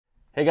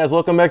Hey guys,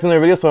 welcome back to another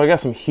video. So I got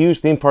some huge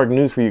theme park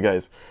news for you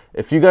guys.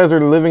 If you guys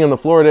are living in the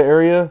Florida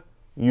area,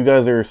 you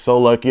guys are so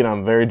lucky and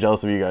I'm very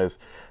jealous of you guys.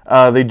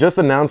 They just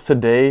announced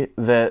today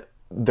that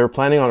they're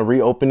planning on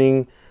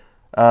reopening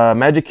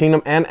Magic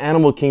Kingdom and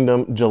Animal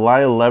Kingdom July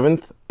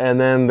 11th. And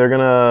then they're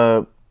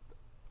gonna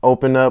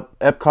open up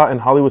Epcot and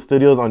Hollywood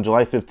Studios on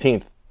July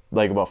 15th.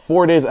 Like about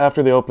 4 days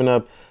after they open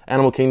up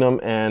Animal Kingdom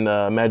and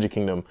Magic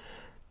Kingdom.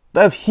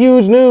 That's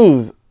huge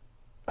news.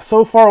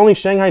 So far, only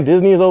Shanghai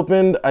Disney has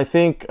opened. I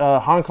think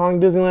Hong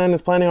Kong Disneyland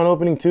is planning on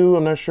opening too.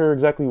 I'm not sure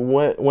exactly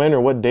when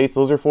or what dates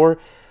those are for,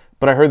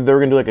 but I heard they were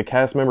gonna do like a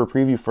cast member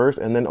preview first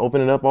and then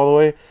open it up all the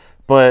way.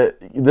 But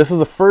this is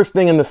the first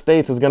thing in the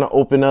States that's gonna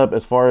open up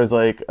as far as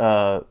like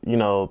you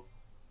know,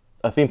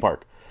 a theme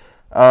park.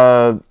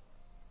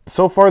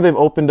 So far, they've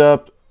opened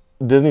up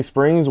Disney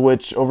Springs,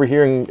 which over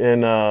here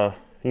in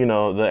you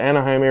know, the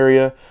Anaheim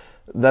area,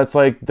 that's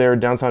like their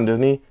downtown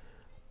Disney.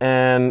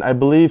 And I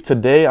believe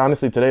today,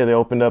 honestly today, they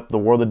opened up the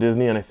World of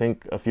Disney and I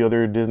think a few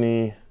other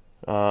Disney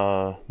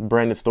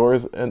branded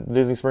stores at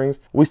Disney Springs.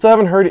 We still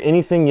haven't heard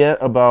anything yet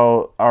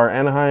about our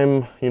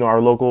Anaheim, you know,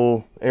 our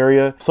local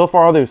area. So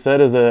far, all they've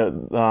said is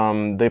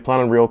that they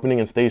plan on reopening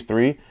in stage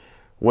 3,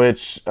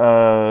 which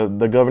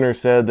the governor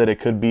said that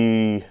it could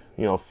be,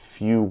 you know, a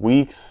few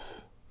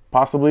weeks,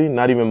 possibly,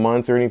 not even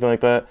months or anything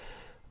like that.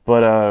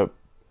 But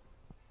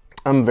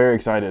I'm very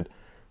excited.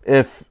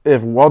 If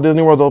Walt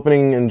Disney World's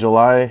opening in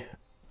July,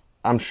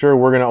 I'm sure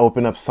we're gonna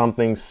open up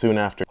something soon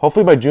after.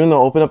 Hopefully by June they'll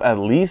open up at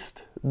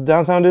least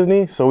downtown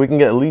Disney, so we can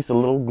get at least a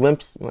little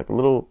glimpse, like a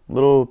little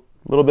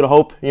bit of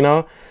hope, you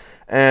know.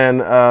 And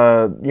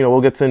you know,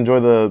 we'll get to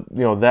enjoy the,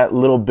 you know, that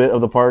little bit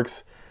of the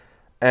parks.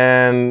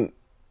 And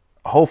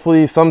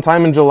hopefully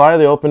sometime in July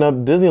they open up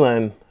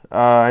Disneyland.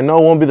 I know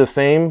it won't be the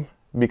same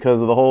because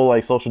of the whole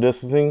like social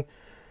distancing.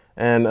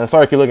 And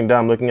sorry, I keep looking down.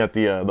 I'm looking at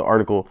the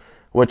article,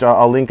 which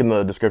I'll link in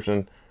the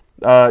description.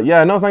 Yeah,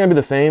 I know it's not gonna be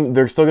the same.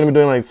 They're still gonna be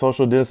doing like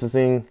social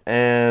distancing,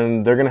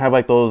 and they're gonna have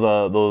like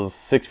those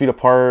 6 feet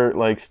apart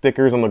like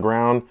stickers on the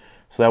ground,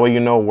 so that way you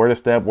know where to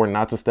step, where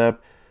not to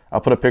step. I'll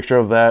put a picture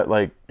of that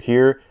like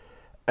here.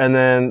 And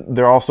then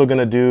they're also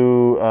gonna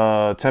do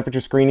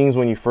temperature screenings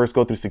when you first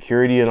go through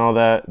security and all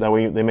that. That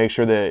way they make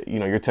sure that, you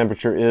know, your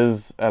temperature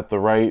is at the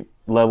right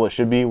level it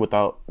should be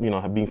without, you know,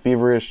 being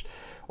feverish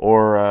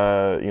or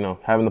you know,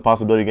 having the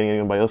possibility of getting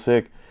anybody else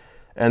sick.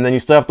 And then you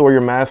still have to wear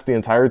your mask the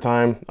entire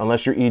time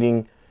unless you're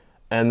eating.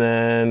 And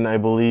then I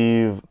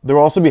believe there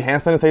will also be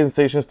hand sanitizing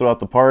stations throughout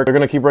the park. They're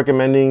going to keep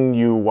recommending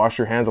you wash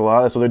your hands a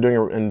lot. That's what they're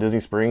doing in Disney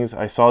Springs.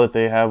 I saw that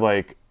they have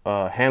like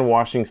hand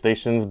washing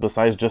stations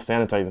besides just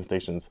sanitizing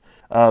stations.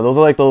 Those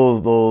are like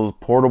those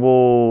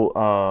portable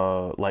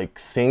like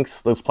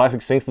sinks, those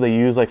plastic sinks that they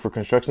use like for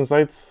construction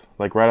sites,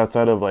 like right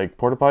outside of like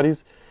porta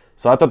potties.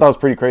 So I thought that was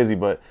pretty crazy,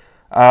 but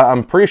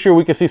I'm pretty sure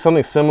we could see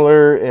something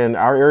similar in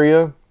our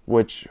area,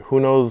 which who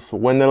knows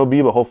when that'll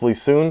be, but hopefully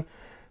soon.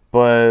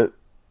 But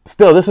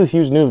still, this is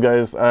huge news,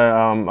 guys.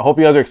 I hope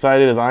you guys are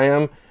excited as I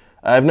am.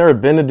 I've never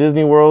been to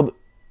Disney World.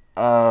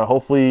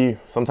 Hopefully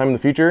sometime in the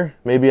future,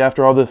 maybe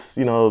after all this,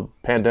 you know,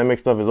 pandemic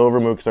stuff is over,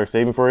 we can start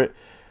saving for it.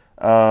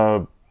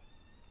 But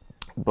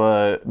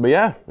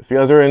yeah, if you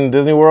guys are in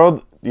Disney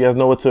World, you guys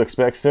know what to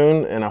expect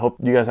soon, and I hope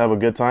you guys have a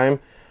good time.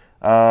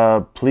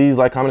 Please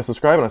like, comment, and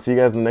subscribe, and I'll see you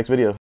guys in the next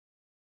video.